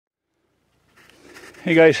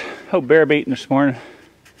Hey guys, out bear baiting this morning.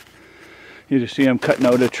 You just see I'm cutting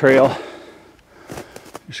out a trail.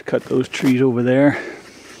 Just cut those trees over there.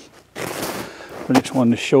 I just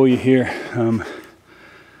wanted to show you here.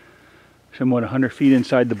 Somewhat 100 feet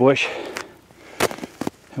inside the bush.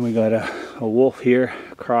 And we got a wolf here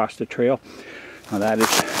across the trail. Now that is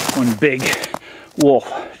one big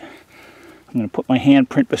wolf. I'm going to put my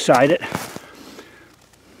handprint beside it.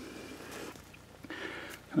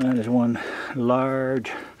 And that is one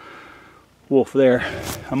large wolf there.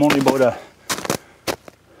 I'm only about a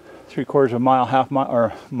 3/4 mile, half mile,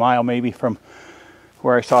 or mile maybe from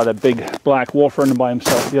where I saw that big black wolf running by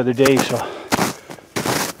himself the other day, so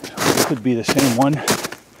it could be the same one.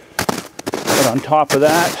 But on top of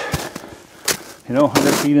that,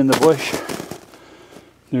 100 feet in the bush,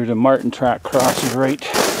 there's a marten track crosses right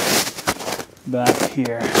back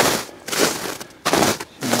here.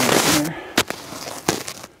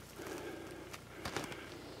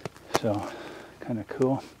 So, kind of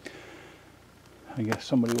cool. I guess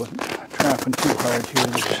somebody wasn't trapping too hard here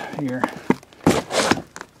this year.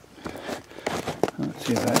 Let's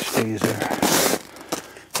see if that stays there.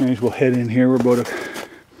 Anyways, we'll head in here. We're about a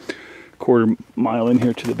 1/4 mile in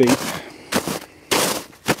here to the bait.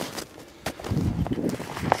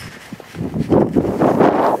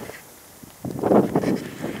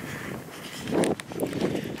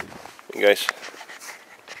 Hey guys,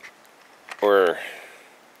 we're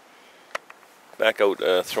back out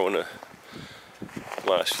throwing the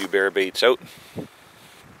last few bear baits out.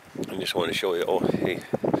 I just want to show you, oh hey,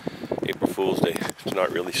 April Fool's Day. It's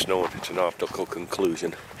not really snowing, it's an optical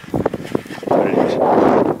conclusion. But it is,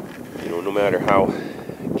 no matter how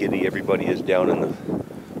giddy everybody is down in the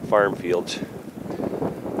farm fields,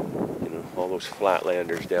 all those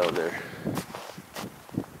flatlanders down there,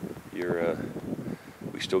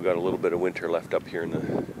 we still got a little bit of winter left up here in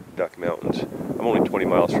the Duck Mountains. I'm only 20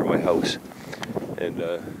 miles from my house, and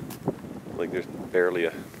there's barely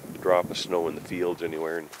a drop of snow in the fields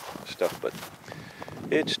anywhere and stuff, but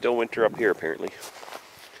it's still winter up here apparently.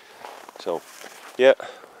 So yeah,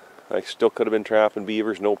 I still could have been trapping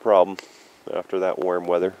beavers no problem after that warm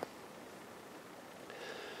weather,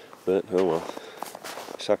 but oh well,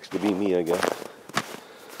 sucks to be me, I guess.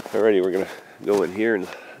 Alrighty, we're gonna go in here and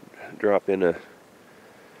drop in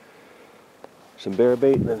some bear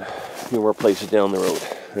bait and then a few more places down the road.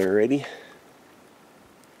 Alrighty.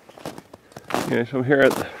 Okay, so I'm here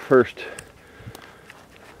at the first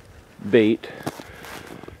bait,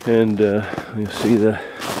 and you see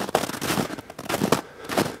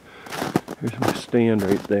here's my stand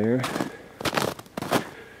right there.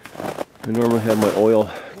 I normally have my oil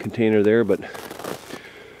container there, but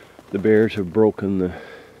the bears have broken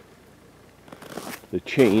the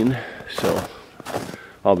chain, so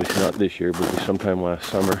obviously not this year, but sometime last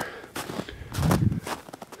summer.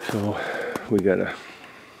 So we gotta,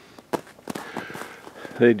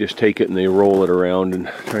 they just take it and they roll it around and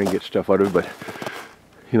try and get stuff out of it. But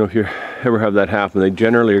if you ever have that happen, they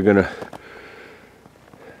generally are gonna,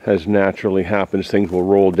 as naturally happens, things will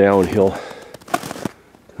roll downhill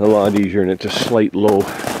a lot easier, and it's a slight low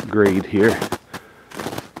grade here.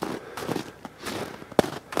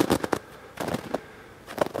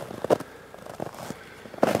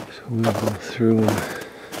 So we'll go through and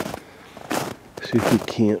see if we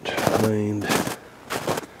can't find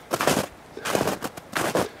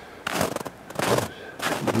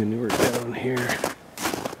anywhere down here.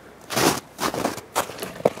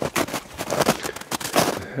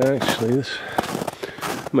 Actually, this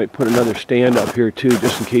might put another stand up here too,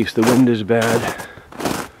 just in case the wind is bad.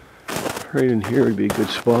 Right in here would be a good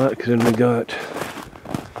spot, because then we got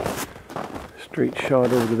a straight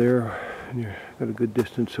shot over there, and you've got a good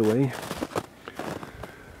distance away.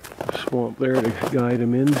 A swamp there to guide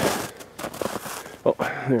them in. Oh,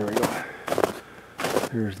 there we go.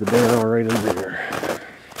 There's the barrel right in there.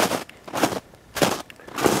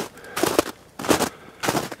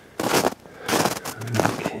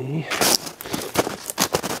 Okay.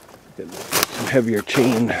 Get some heavier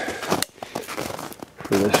chain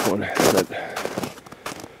for this one. That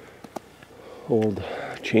old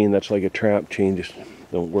chain that's like a trap chain just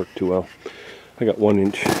don't work too well. I got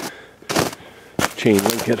 1-inch chain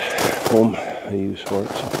link at home I use for it.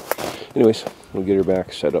 So anyways, we'll get her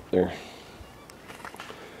back set up there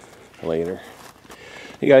later.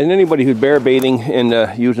 Hey guys, and anybody who's bear baiting and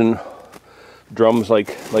using drums like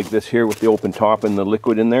this here with the open top and the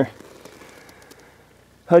liquid in there,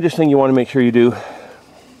 I just think you want to make sure you do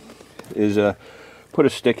is put a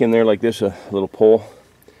stick in there like this, a little pole,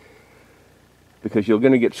 because you're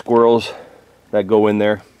going to get squirrels that go in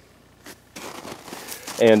there,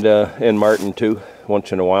 and marten too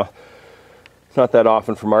once in a while. not that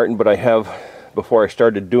often for marten, but I have, before I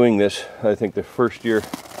started doing this, I think the first year,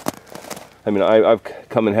 I mean, I've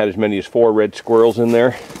come and had as many as 4 red squirrels in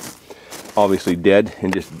there, obviously dead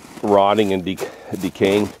and just rotting and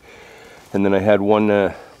decaying. And then I had one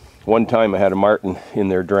time I had a marten in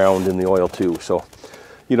there drowned in the oil too. So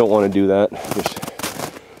you don't want to do that, just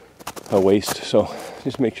a waste. So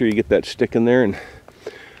just make sure you get that stick in there and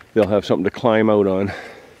they'll have something to climb out on.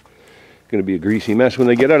 It's going to be a greasy mess when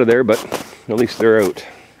they get out of there, but at least they're out.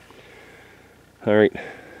 All right,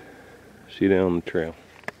 see you down the trail.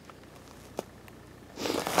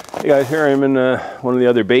 Hey guys, here I am in one of the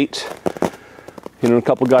other baits. You know, a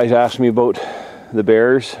couple guys asked me about the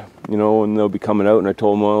bears, you know, and they'll be coming out, and I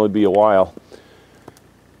told them, well, it'd be a while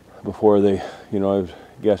before they, you know, I was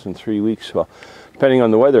guessing 3 weeks. Well, depending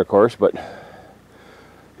on the weather, of course, but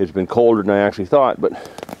it's been colder than I actually thought. But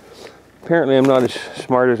apparently I'm not as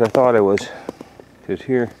smart as I thought I was, because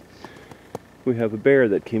here we have a bear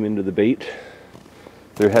that came into the bait.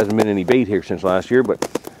 There hasn't been any bait here since last year, but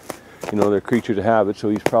you know, they're creatures of habit, so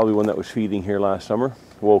he's probably one that was feeding here last summer.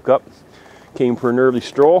 Woke up, came for an early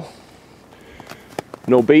stroll.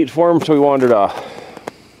 No bait for him, so he wandered off.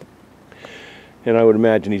 And I would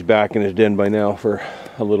imagine he's back in his den by now for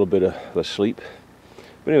a little bit of a sleep.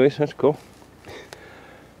 But anyways, that's cool.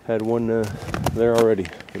 Had one there already.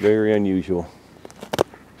 Very unusual.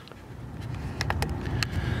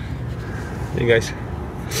 Hey guys.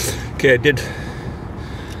 Okay, I did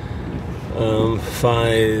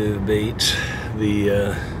 5 baits.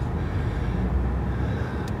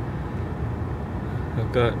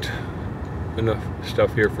 I've got enough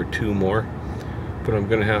stuff here for 2 more, but I'm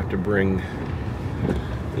gonna have to bring,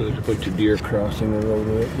 there's a bunch of deer crossing the road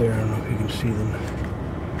right there. I don't know if you can see them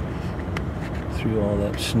through all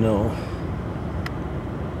that snow.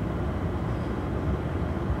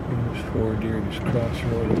 There's 4 deer just crossing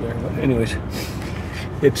the road there. But anyways,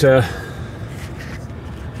 it's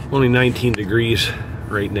only 19 degrees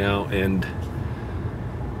right now, and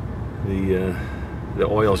the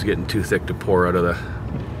oil's getting too thick to pour out of the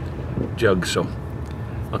jug, so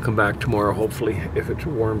I'll come back tomorrow hopefully if it's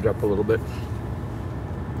warmed up a little bit,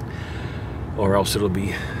 or else it'll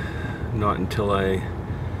be not until I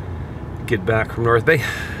get back from North Bay.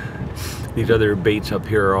 These other baits up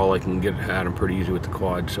here are all I can get at them pretty easy with the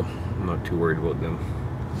quad, so I'm not too worried about them.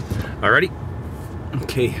 Alrighty,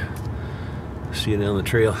 okay, see you down the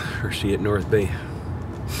trail, or see you at North Bay.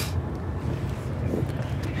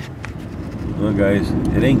 Well guys,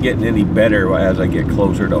 it ain't getting any better as I get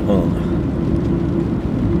closer to home.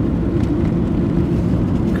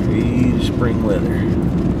 Crazy spring weather.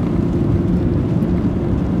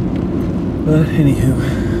 But anywho,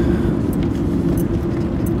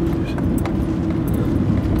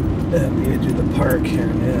 at the edge of the park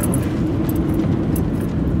here now.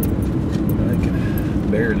 I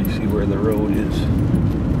can barely see where the road is.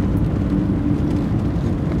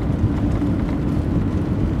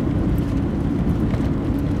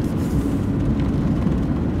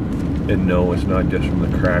 And no, it's not just from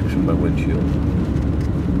the cracks in my windshield.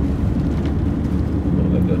 Well,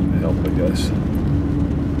 that doesn't help, I guess.